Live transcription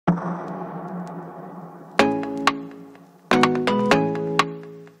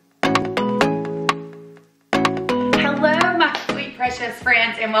delicious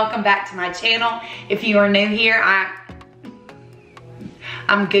friends, and welcome back to my channel. If you are new here,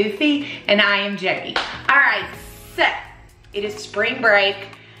 I'm Goofy and I am Jody. All right, so it is spring break.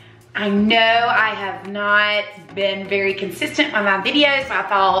 I know I have not been very consistent on my videos, so I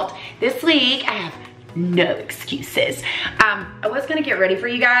thought this week I have no excuses. I was gonna get ready for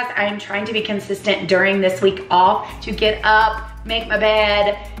you guys. I am trying to be consistent during this week off to get up, make my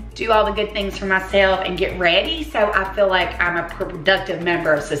bed, do all the good things for myself and get ready so I feel like I'm a productive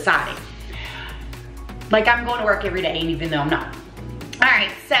member of society. Like I'm going to work every day even though I'm not. All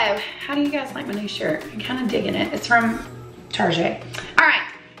right, so how do you guys like my new shirt? I'm kind of digging it. It's from Target. All right,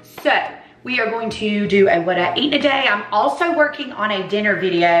 so we are going to do a what I eat in a day. I'm also working on a dinner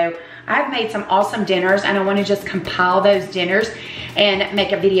video. I've made some awesome dinners and I want to just compile those dinners and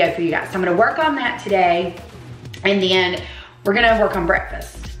make a video for you guys. So I'm gonna work on that today and then we're gonna work on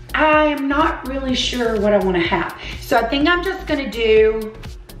breakfast. I am not really sure what I want to have. So I think I'm just gonna do,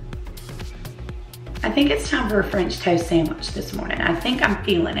 I think it's time for a French toast sandwich this morning. I think I'm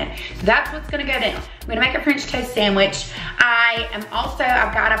feeling it. So that's what's gonna go down. I'm gonna make a French toast sandwich.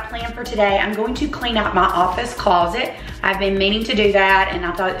 I've got a plan for today. I'm going to clean out my office closet. I've been meaning to do that and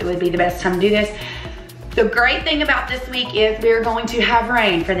I thought it would be the best time to do this. The great thing about this week is we're going to have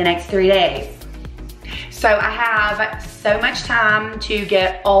rain for the next 3 days. So I have so much time to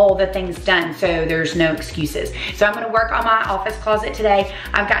get all the things done, so there's no excuses. So I'm gonna work on my office closet today.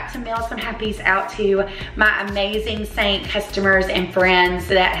 I've got to mail some happies out to my amazing Saint customers and friends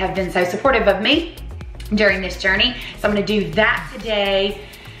that have been so supportive of me during this journey. So I'm gonna do that today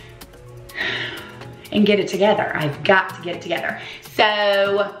and get it together. I've got to get it together.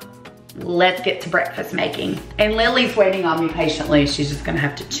 So let's get to breakfast making. And Lily's waiting on me patiently. She's just gonna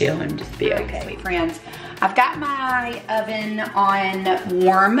have to chill and just be okay. Sweet friends, I've got my oven on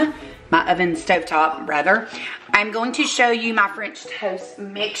warm, my oven stovetop rather. I'm going to show you my French toast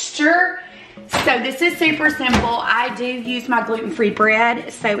mixture. So this is super simple. I do use my gluten-free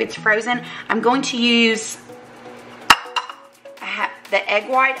bread, so it's frozen. I'm going to use the egg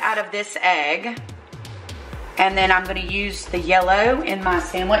white out of this egg. And then I'm gonna use the yellow in my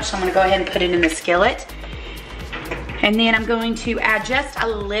sandwich. So I'm gonna go ahead and put it in the skillet. And then I'm going to add just a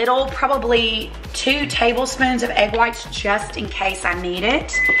little, probably 2 tablespoons of egg whites just in case I need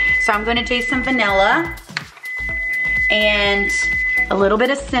it. So I'm gonna do some vanilla and a little bit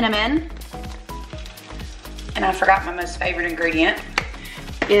of cinnamon. And I forgot my most favorite ingredient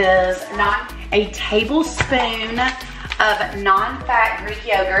is a tablespoon of non-fat Greek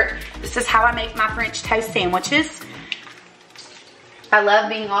yogurt. This is how I make my French toast sandwiches. I love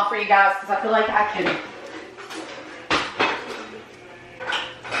being off for you guys because I feel like I can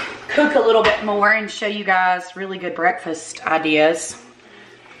cook a little bit more and show you guys really good breakfast ideas.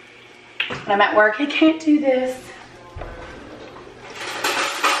 When I'm at work, I can't do this.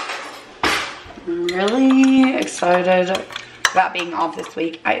 I'm really excited about being off this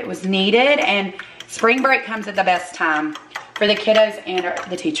week. It was needed and spring break comes at the best time for the kiddos and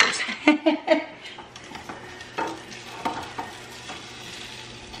the teachers.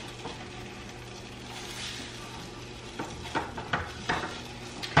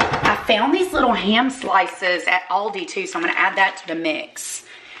 I found these little ham slices at Aldi too, so I'm gonna add that to the mix.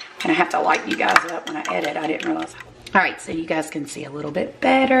 I'm gonna have to light you guys up when I edit, I didn't realize. All right, so you guys can see a little bit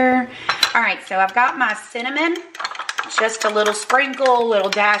better. All right, so I've got my cinnamon, just a little sprinkle, a little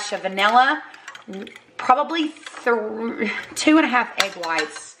dash of vanilla, probably 2.5 egg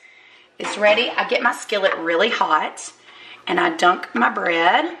whites is ready. I get my skillet really hot and I dunk my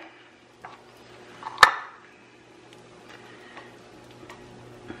bread.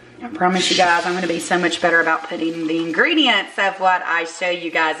 I promise you guys I'm going to be so much better about putting the ingredients of what I show you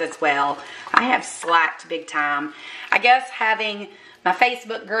guys as well. I have slacked big time. I guess having my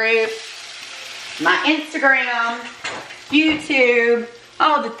Facebook group, my Instagram, YouTube,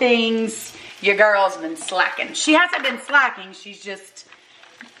 all the things, your girl's been slacking. She hasn't been slacking, she's just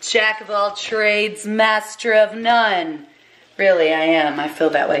jack of all trades, master of none. Really, I am. I feel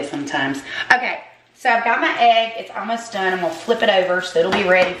that way sometimes. Okay, so I've got my egg. It's almost done. I'm gonna flip it over so it'll be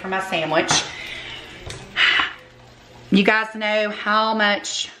ready for my sandwich. You guys know how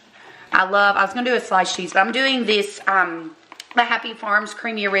much I was gonna do a sliced cheese, but I'm doing this, the Happy Farms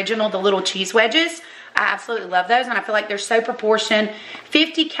Creamy Original, the little cheese wedges. I absolutely love those and I feel like they're so proportioned.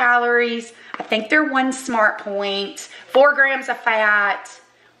 50 calories, I think they're 1 smart point, 4 grams of fat,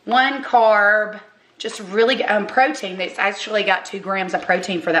 1 carb, just really protein. It's actually got 2 grams of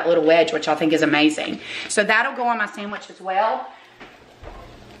protein for that little wedge, which I think is amazing. So that'll go on my sandwich as well.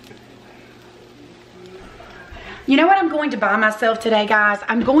 You know what I'm going to buy myself today, guys?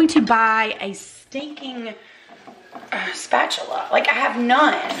 I'm going to buy a stinking spatula. Like, I have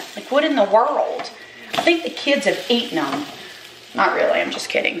none. Like, what in the world? I think the kids have eaten them. Not really, I'm just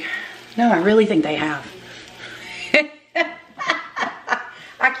kidding. No, I really think they have.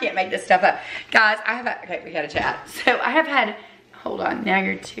 I can't make this stuff up. Guys, I have had, okay, we had a chat. So I have had, hold on, now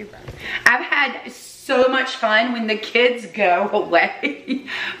you're too bright. I've had so much fun when the kids go away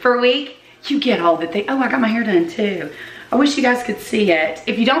for a week. You get all the things. Oh, I got my hair done too. I wish you guys could see it.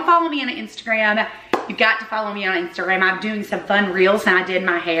 If you don't follow me on Instagram, you've got to follow me on Instagram. I'm doing some fun reels and I did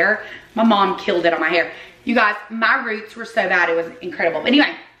my hair. My mom killed it on my hair. You guys, my roots were so bad, it was incredible. But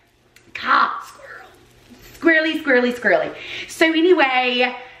anyway, God, squirrely, squirrely, squirrely. So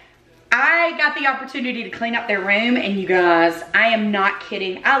anyway, I got the opportunity to clean up their room, and you guys, I am not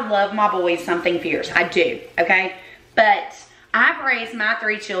kidding. I love my boys something fierce. I do, okay? But I've raised my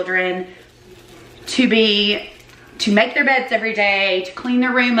 3 children to make their beds every day, to clean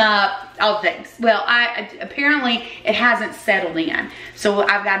their room up, all things. Well, apparently it hasn't settled in. So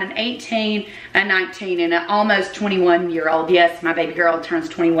I've got an 18, a 19, and an almost 21-year-old. Yes, my baby girl turns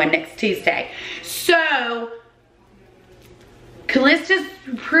 21 next Tuesday. So Callista's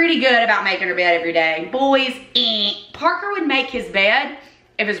pretty good about making her bed every day. Boys, Parker would make his bed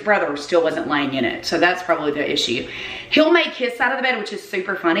if his brother still wasn't laying in it. So that's probably the issue. He'll make his side of the bed, which is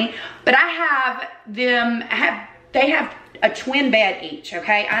super funny. But I have them they have a twin bed each,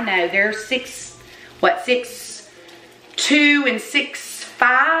 okay? I know they're 6'2" and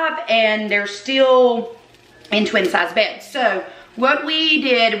 6'5", and they're still in twin size beds. So what we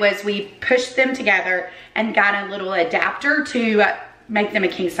did was we pushed them together and got a little adapter to make them a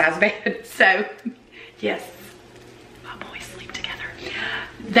king size bed. So yes, my boys sleep together.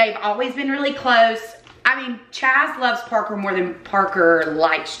 They've always been really close. I mean, Chaz loves Parker more than Parker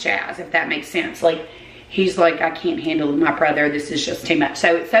likes Chaz, if that makes sense. Like, he's like, I can't handle my brother. This is just too much.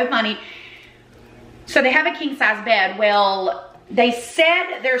 So it's so funny. So they have a king size bed. Well, they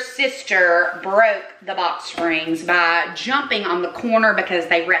said their sister broke the box springs by jumping on the corner because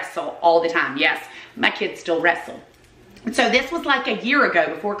they wrestle all the time. Yes, my kids still wrestle. So this was like a year ago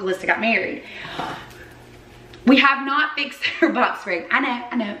before Callista got married. We have not fixed their box spring. I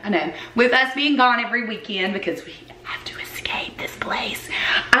know. With us being gone every weekend because we have to escape this place.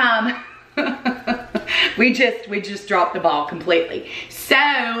 We just dropped the ball completely.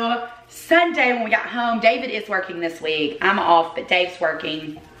 So Sunday when we got home, David is working this week. I'm off, but Dave's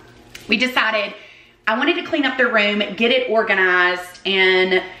working. We decided I wanted to clean up their room, get it organized,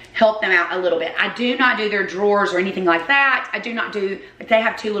 and help them out a little bit. I do not do their drawers or anything like that. I do not do, like, they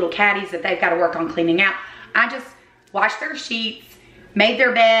have 2 little caddies that they've got to work on cleaning out. I just washed their sheets, made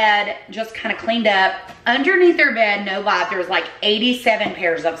their bed, just kind of cleaned up. Underneath their bed, no lie, there was like 87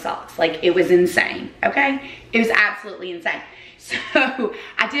 pairs of socks. Like, it was insane, okay? It was absolutely insane. So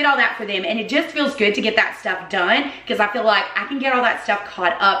I did all that for them, and it just feels good to get that stuff done because I feel like I can get all that stuff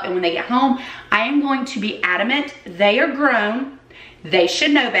caught up, and when they get home, I am going to be adamant. They are grown, they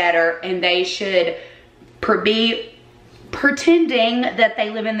should know better, and they should be pretending that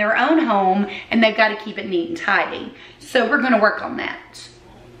they live in their own home and they've got to keep it neat and tidy. So we're going to work on that.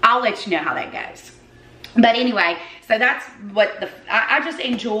 I'll let you know how that goes. But anyway, so that's what I just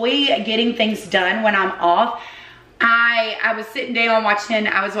enjoy getting things done when I'm off. I was sitting down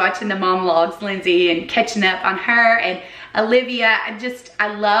I was watching the mom vlogs, Lindsay, and catching up on her and Olivia.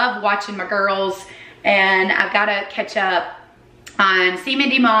 I love watching my girls, and I've got to catch up on See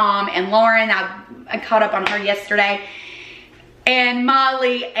Mindy Mom and Lauren. I caught up on her yesterday. And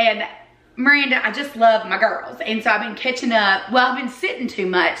Molly and Miranda, I just love my girls. And so I've been catching up. Well, I've been sitting too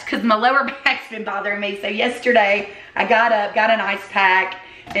much because my lower back's been bothering me. So yesterday I got up, got an ice pack,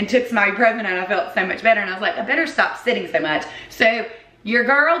 and took some ibuprofen, and I felt so much better. And I was like, I better stop sitting so much. So your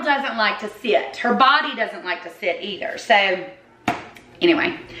girl doesn't like to sit. Her body doesn't like to sit either. So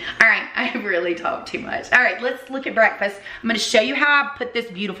anyway, all right, I really talked too much. All right, let's look at breakfast. I'm gonna show you how I put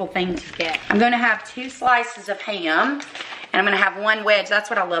this beautiful thing together. I'm gonna have 2 slices of ham, and I'm gonna have 1 wedge. That's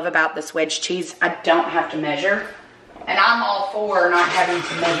what I love about this wedge cheese. I don't have to measure. And I'm all for not having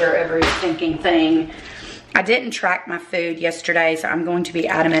to measure every stinking thing. I didn't track my food yesterday, so I'm going to be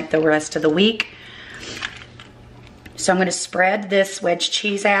adamant the rest of the week. So I'm gonna spread this wedge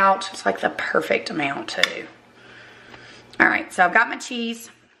cheese out. It's like the perfect amount too. All right, so I've got my cheese.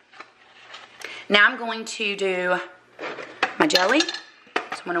 Now I'm going to do my jelly.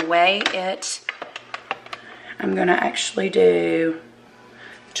 So I'm gonna weigh it. I'm gonna actually do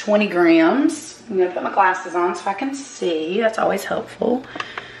 20 grams. I'm gonna put my glasses on so I can see. That's always helpful.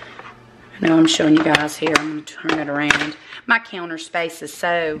 I know I'm showing you guys here. I'm gonna turn it around. My counter space is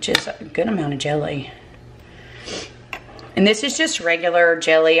so just a good amount of jelly. And this is just regular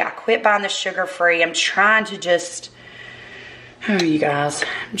jelly. I quit buying the sugar-free. I'm trying to just Oh, you guys,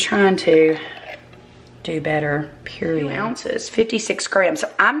 I'm trying to do better, period. 2 ounces, 56 grams.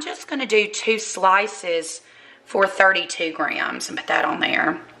 So I'm just gonna do 2 slices for 32 grams and put that on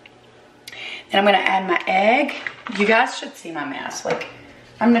there. Then I'm gonna add my egg. You guys should see my mess. Like,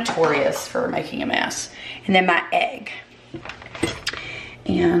 I'm notorious for making a mess. And then my egg.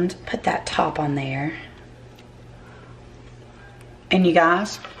 And put that top on there. And you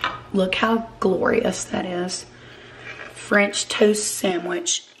guys, look how glorious that is. French toast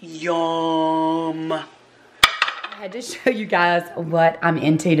sandwich, yum. I had to show you guys what I'm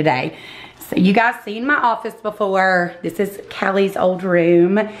into today. So you guys seen my office before. This is Callie's old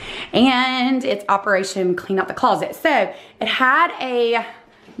room and it's Operation Clean Out the Closet. So it had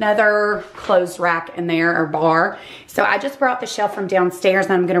another clothes rack in there, or bar. So I just brought the shelf from downstairs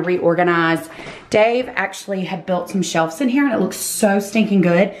and I'm gonna reorganize. Dave actually had built some shelves in here and it looks so stinking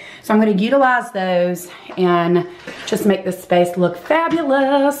good. So I'm gonna utilize those and just make this space look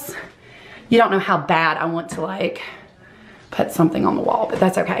fabulous. You don't know how bad I want to like put something on the wall, but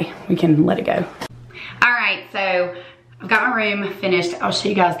that's okay. We can let it go. All right, so I've got my room finished. I'll show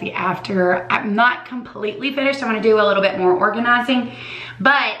you guys the after. I'm not completely finished. I'm gonna do a little bit more organizing,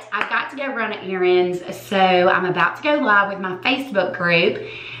 but I've got to go run errands. So I'm about to go live with my Facebook group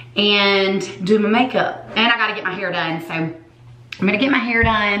and do my makeup. And I gotta get my hair done. So I'm gonna get my hair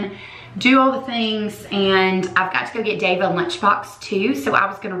done, do all the things, and I've got to go get Dave a lunchbox too. So I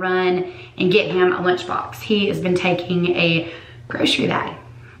was gonna run and get him a lunchbox. He has been taking a grocery bag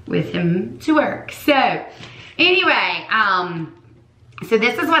with him to work. So anyway, so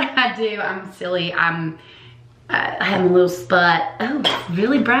this is what I do. I'm silly. I have a little spot. Oh, it's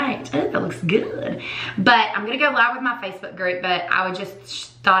really bright. Oh, that looks good. But I'm gonna go live with my Facebook group, but I would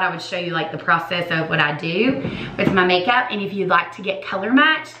just thought I would show you like the process of what I do with my makeup. And if you'd like to get color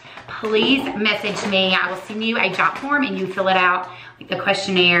matched, please message me. I will send you a jot form and you fill it out, like the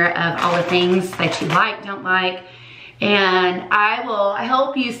questionnaire of all the things that you like, don't like. And I will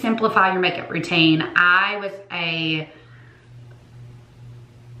help you simplify your makeup routine. I was a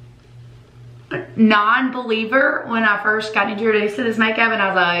non-believer when I first got introduced to this makeup, and I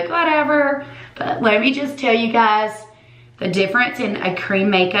was like, whatever. But let me just tell you guys, the difference in a cream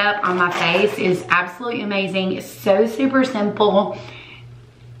makeup on my face is absolutely amazing. It's so super simple,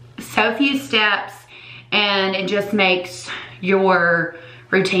 so few steps, and it just makes your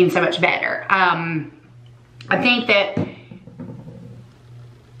routine so much better. I think that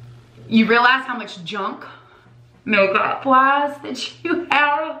you realize how much junk makeup-wise that you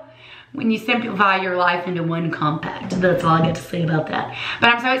have when you simplify your life into one compact. That's all I get to say about that. But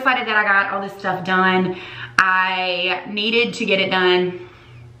I'm so excited that I got all this stuff done. I needed to get it done,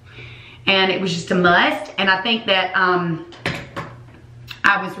 and it was just a must. And I think that I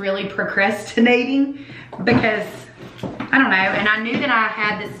was really procrastinating because, I don't know, and I knew that I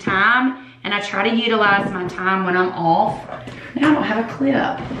had this time, and I try to utilize my time when I'm off. Now I don't have a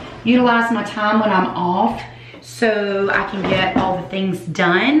clip. Utilize my time when I'm off so I can get all the things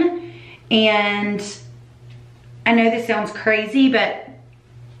done. And I know this sounds crazy, but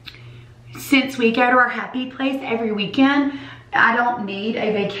since we go to our happy place every weekend, I don't need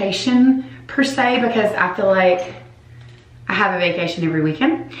a vacation per se, because I feel like I have a vacation every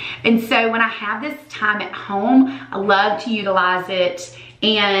weekend. And so when I have this time at home, I love to utilize it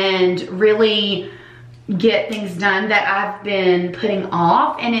and really get things done that I've been putting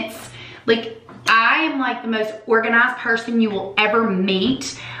off. And it's like, I am like the most organized person you will ever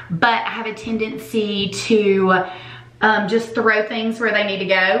meet, but I have a tendency to just throw things where they need to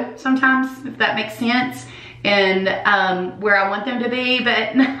go sometimes, if that makes sense, and where I want them to be,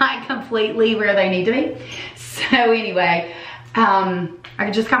 but not completely where they need to be. So anyway,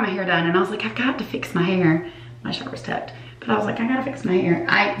 I just got my hair done, and I was like, I've got to fix my hair. My shower's tucked, but I was like, I gotta fix my hair.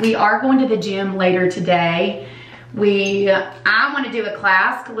 We are going to the gym later today. I want to do a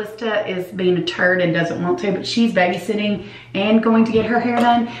class. Callista is being a turd and doesn't want to, but she's babysitting and going to get her hair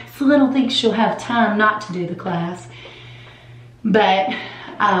done, so I don't think she'll have time not to do the class. But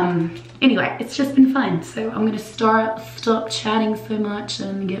anyway, it's just been fun. So I'm gonna stop chatting so much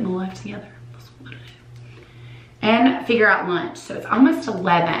and get my life together. That's what I do. And figure out lunch. So it's almost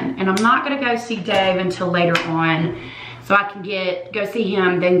 11, and I'm not gonna go see Dave until later on, so I can go see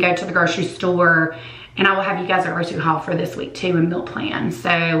him, then go to the grocery store. And I will have you guys at grocery haul for this week too and meal plan. So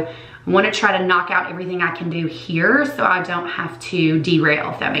I want to try to knock out everything I can do here so I don't have to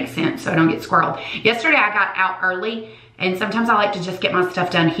derail, if that makes sense, so I don't get squirreled. Yesterday I got out early, and sometimes I like to just get my stuff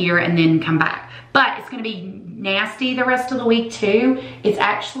done here and then come back. But it's going to be nasty the rest of the week too. It's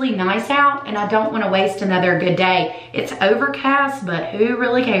actually nice out, and I don't want to waste another good day. It's overcast, but who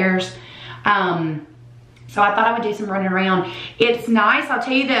really cares? So I thought I would do some running around. It's nice, I'll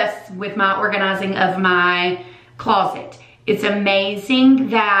tell you this, with my organizing of my closet. It's amazing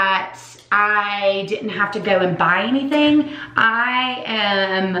that I didn't have to go and buy anything. I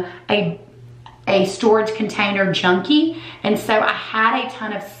am a storage container junkie, and so I had a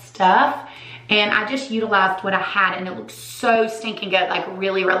ton of stuff, and I just utilized what I had, and it looks so stinking good, like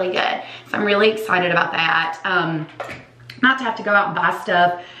really, really good. So I'm really excited about that. Not to have to go out and buy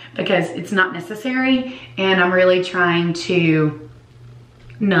stuff because it's not necessary, and I'm really trying to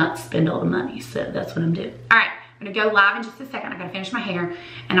not spend all the money, so that's what I'm doing. All right, I'm gonna go live in just a second. I gotta finish my hair,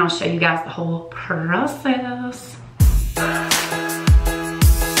 and I'll show you guys the whole process.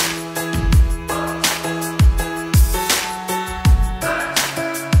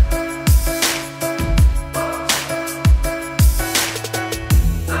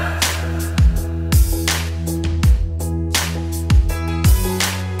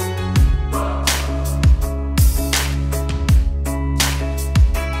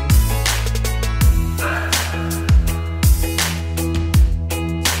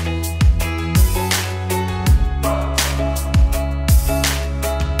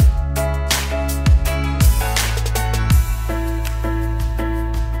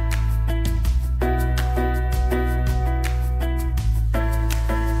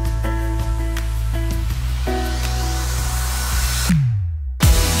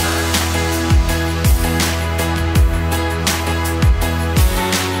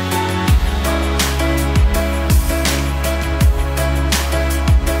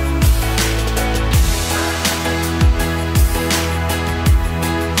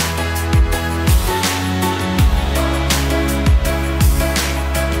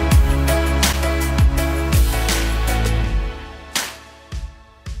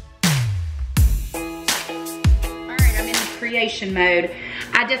 Mode.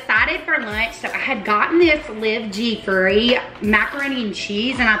 I decided for lunch, so I had gotten this Live G free macaroni and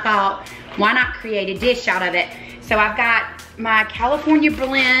cheese, and I thought, why not create a dish out of it? So I've got my California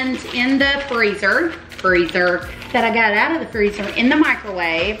blend in the freezer that I got out of the freezer in the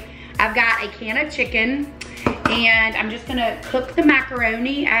microwave. I've got a can of chicken, and I'm just gonna cook the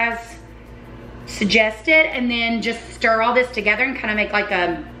macaroni as suggested, and then just stir all this together and kind of make like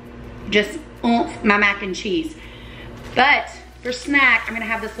a just my mac and cheese. But for snack, I'm gonna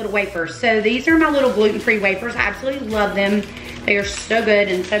have this little wafer. So these are my little gluten-free wafers. I absolutely love them. They are so good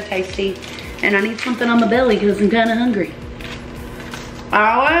and so tasty. And I need something on my belly because I'm kind of hungry.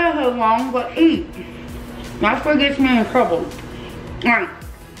 I don't know how long, but eat. That's what gets me in trouble. All right.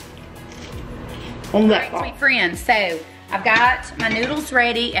 All right, sweet friends. So I've got my noodles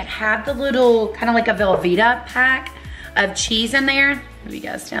ready. It had the little, kind of like a Velveeta pack of cheese in there. Move you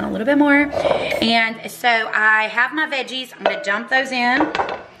guys down a little bit more. And so I have my veggies. I'm gonna dump those in.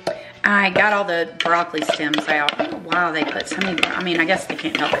 I got all the broccoli stems out. I don't know why they put so many, I mean, I guess they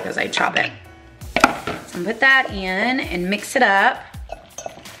can't help it because they chop it. So I'm gonna put that in and mix it up.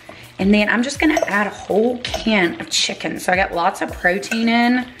 And then I'm just gonna add a whole can of chicken. So I got lots of protein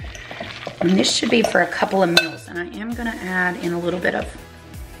in. And this should be for a couple of meals. And I am gonna add in a little bit of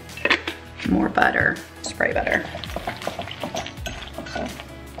more butter, spray butter.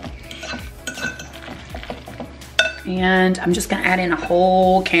 And I'm just gonna add in a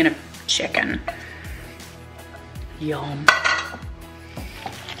whole can of chicken. Yum.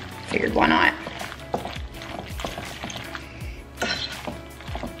 Figured why not.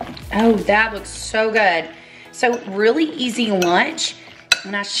 Oh, that looks so good. So really easy lunch,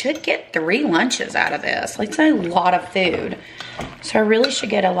 and I should get 3 lunches out of this. Like, it's a lot of food. So I really should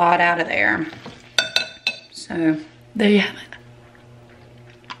get a lot out of there. So there you have it.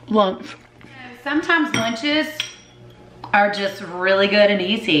 Lunch. Sometimes lunches are just really good and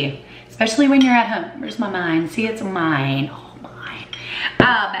easy, especially when you're at home. Where's my mine? See, it's mine. Oh, mine.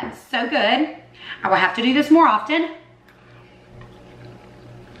 So good. I will have to do this more often.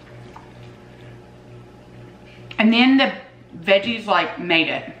 And then the veggies like made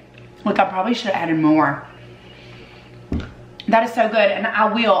it. Look, I probably should have added more. That is so good, and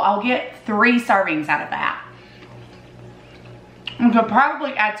I'll get 3 servings out of that. I could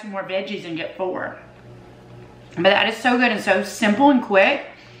probably add some more veggies and get 4. But that is so good and so simple and quick.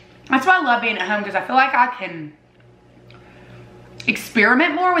 That's why I love being at home, because I feel like I can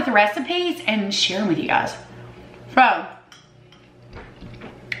experiment more with recipes and share them with you guys. So,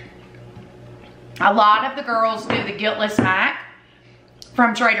 a lot of the girls do the guiltless mac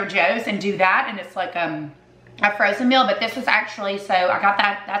from Trader Joe's and do that, and it's like a frozen meal, but this was actually, so I got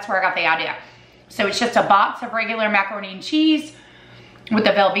that, that's where I got the idea. So it's just a box of regular macaroni and cheese with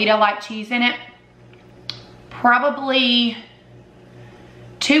the Velveeta-like cheese in it. Probably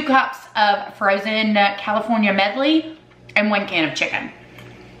 2 cups of frozen California medley and 1 can of chicken.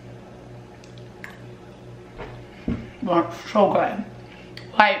 Well, so good.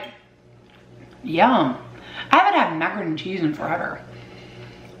 Like, yum. I haven't had macaroni and cheese in forever.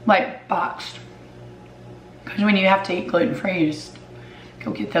 Like, boxed. Because when you have to eat gluten-free, you just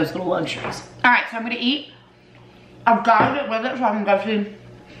go get those little luxuries. All right, so I'm gonna eat. I've got to get with it so I can go see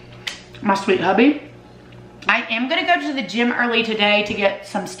my sweet hubby. I am gonna go to the gym early today to get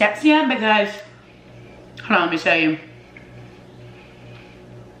some steps in because, hold on, let me show you.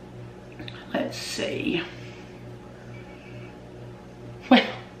 Let's see. Well,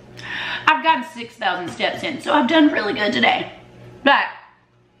 I've gotten 6,000 steps in, so I've done really good today. But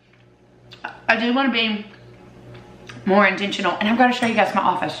I do want to be more intentional, and I'm going to show you guys my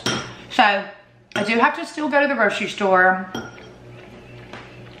office. So I do have to still go to the grocery store.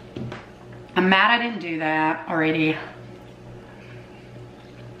 I'm mad I didn't do that already.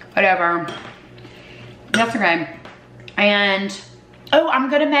 Whatever. That's okay. And, oh, I'm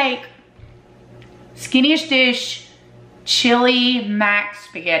going to make Skinniest Dish chili mac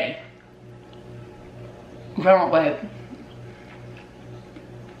spaghetti. I don't wait.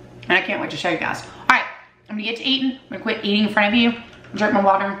 And I can't wait to show you guys. All right, I'm gonna get to eating. I'm gonna quit eating in front of you. Drink my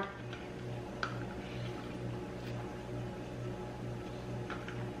water.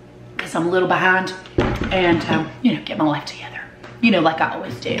 Because I'm a little behind. And, you know, get my life together. You know, like I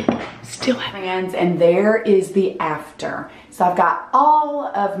always do. Still have hands, and there is the after. So I've got all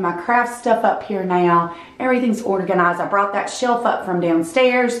of my craft stuff up here now. Everything's organized. I brought that shelf up from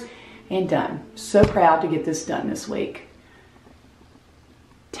downstairs and done. So proud to get this done this week.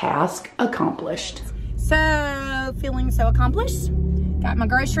 Task accomplished. So, feeling so accomplished. Got my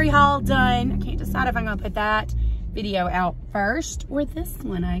grocery haul done. I can't decide if I'm gonna put that video out first or this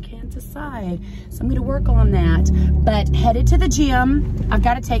one. I can't decide. So I'm gonna work on that. But headed to the gym. I've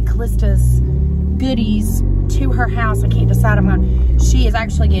got to take Callista's goodies to her house. I can't decide. She is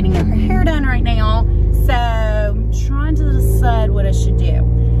actually getting her hair done right now. So I'm trying to decide what I should do.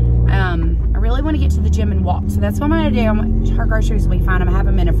 I really want to get to the gym and walk. So that's what I'm gonna do. Her groceries will be fine. I'm gonna have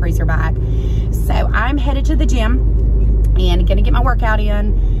them in a freezer bag. So I'm headed to the gym and gonna get my workout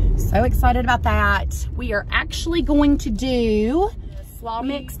in. So excited about that. We are actually going to do slaw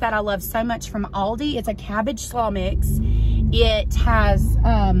mix that I love so much from Aldi. It's a cabbage slaw mix. It has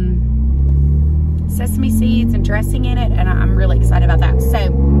sesame seeds and dressing in it, and I'm really excited about that. So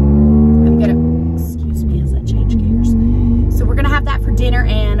I'm gonna, excuse me as I change gears. So we're gonna have that for dinner,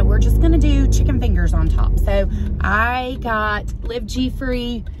 and we're just gonna do chicken fingers on top. So I got Live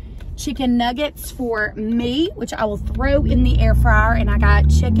G-Free chicken nuggets for me, which I will throw in the air fryer, and I got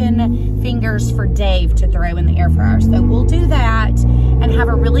chicken fingers for Dave to throw in the air fryer. So we'll do that and have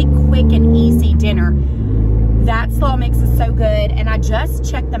a really quick and easy dinner. That slaw mix is so good, and I just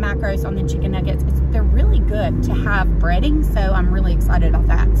checked the macros on the chicken nuggets. They're really good to have breading, so I'm really excited about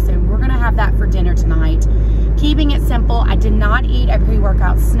that. So we're gonna have that for dinner tonight. Keeping it simple. I did not eat a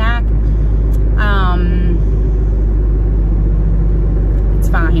pre-workout snack. It's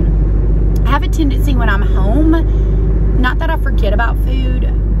fine. I have a tendency when I'm home, not that I forget about food,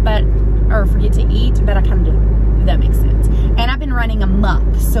 or forget to eat, but I kind of do, if that makes sense. And I've been running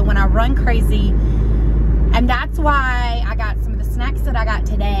amok, so when I run crazy, and that's why I got some of the snacks that I got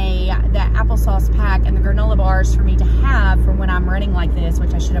today, the applesauce pack and the granola bars for me to have for when I'm running like this,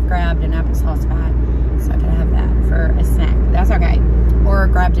 which I should have grabbed an applesauce pack so I could have that for a snack. But that's okay. Or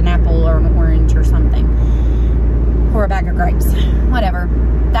grabbed an apple or an orange or something. Or a bag of grapes. Whatever.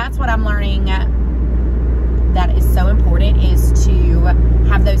 That's what I'm learning that is so important, is to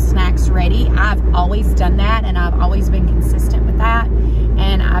have those snacks ready. I've always done that, and I've always been consistent with that,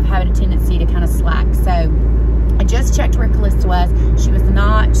 and I've had a tendency to kind of slack. So I just checked where Callista was. She was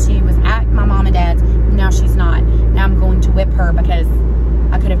not. She was at my mom and dad's. Now she's not. Now I'm going to whip her because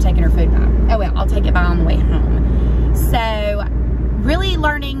I could have taken her food back. Oh well, I'll take it back on the way home. So really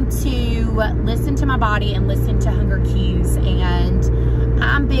learning to listen to my body and listen to hunger cues, and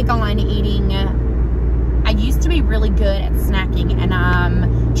I'm big on eating. I used to be really good at snacking, and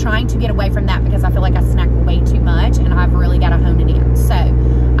I'm trying to get away from that because I feel like I snack way too much, and I've really got to hone it in. So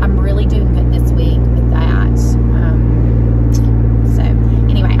I'm really doing good this week with that. So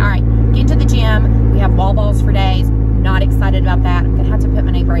anyway, all right, get to the gym. We have wall balls for days. Not excited about that. I'm gonna have to put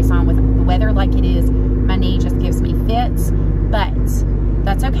my knee brace on. With the weather like it is, my knee just gives me fits, but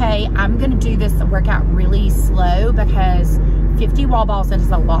that's okay. I'm gonna do this workout really slow because 50 wall balls is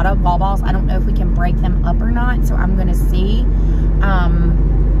a lot of wall balls. I don't know if we can break them up or not, so I'm gonna see.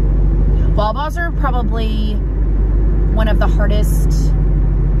 Wall balls are probably one of the hardest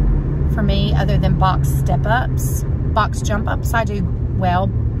for me, other than box step ups. Box jump ups I do well,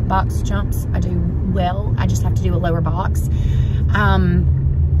 box jumps. I do well. I just have to do a lower box.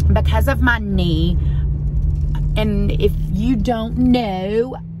 Because of my knee, and if you don't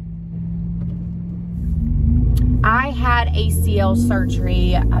know, I had ACL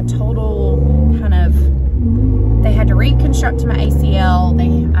surgery, a total kind of, they had to reconstruct my ACL.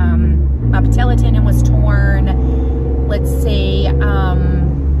 My patella tendon was torn. Let's see, my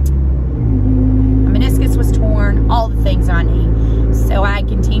meniscus was torn, all the things on knee. So I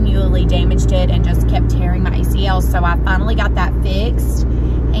continually damaged it and just kept tearing my ACL. So I finally got that fixed.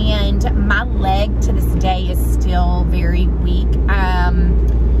 And my leg to this day is still very weak.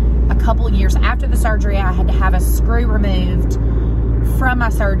 A couple years after the surgery, I had to have a screw removed from my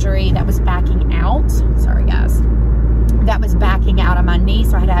surgery that was backing out. Sorry guys. That was backing out of my knee,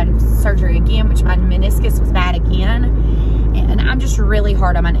 so I had to have surgery again, which my meniscus was bad again. And I'm just really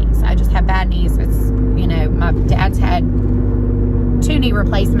hard on my knees. I just have bad knees. It's, you know, my dad's had 2 knee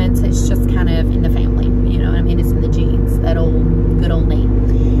replacements. It's just kind of in the family, you know what I mean? It's in the genes, that old, good old knee.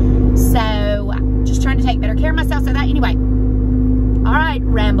 So, just trying to take better care of myself. So that, anyway. All right,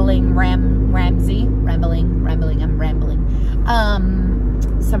 rambling, I'm rambling.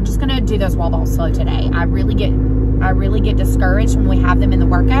 So I'm just gonna do those wall balls slow today. I really get discouraged when we have them in the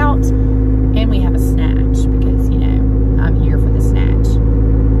workout and we have a snatch, because, you know, I'm here for the snatch.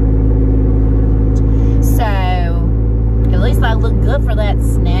 So, at least I look good for that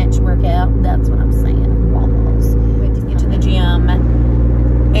snatch workout. That's what I'm saying, wall balls. We have to get to the gym,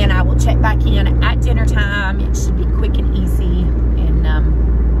 and I will check back in at dinner time. It should be quick and easy, and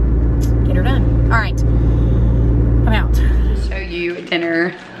get her done. All right, I'm out. I'll show you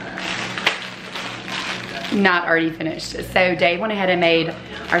dinner. Not already finished. So Dave went ahead and made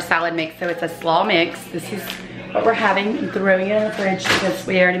our salad mix. So it's a slaw mix. This is what we're having. I'm throwing it in the fridge because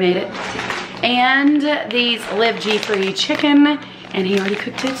we already made it. And these Live G3 chicken, and he already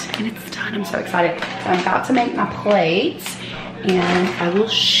cooked it and it's done. I'm so excited. So I'm about to make my plates and I will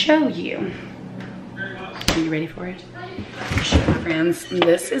show you. Are you ready for it? Show my friends.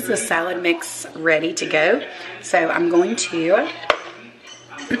 This is the salad mix ready to go. So I'm going to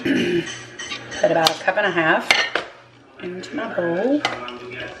put about 1.5 cups into my bowl.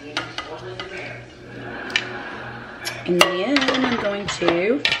 And then I'm going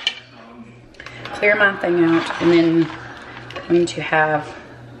to clear my thing out, and then I'm going to have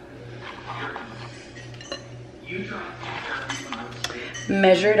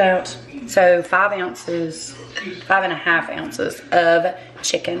measured out, so 5.5 ounces of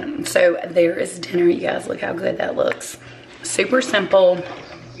chicken. So there is dinner, you guys. Look how good that looks. Super simple.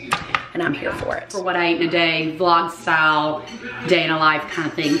 And I'm here for it. For what I ate in a day, vlog style, day in a life kind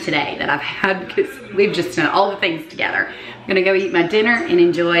of thing today that I've had, because we've just done all the things together. I'm gonna go eat my dinner and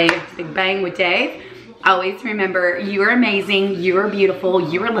enjoy Big Bang with Dave. Always remember, you are amazing, you are beautiful,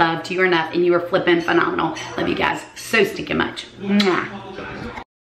 you are loved, you are enough, and you are flipping phenomenal. Love you guys so stinking much. Mwah.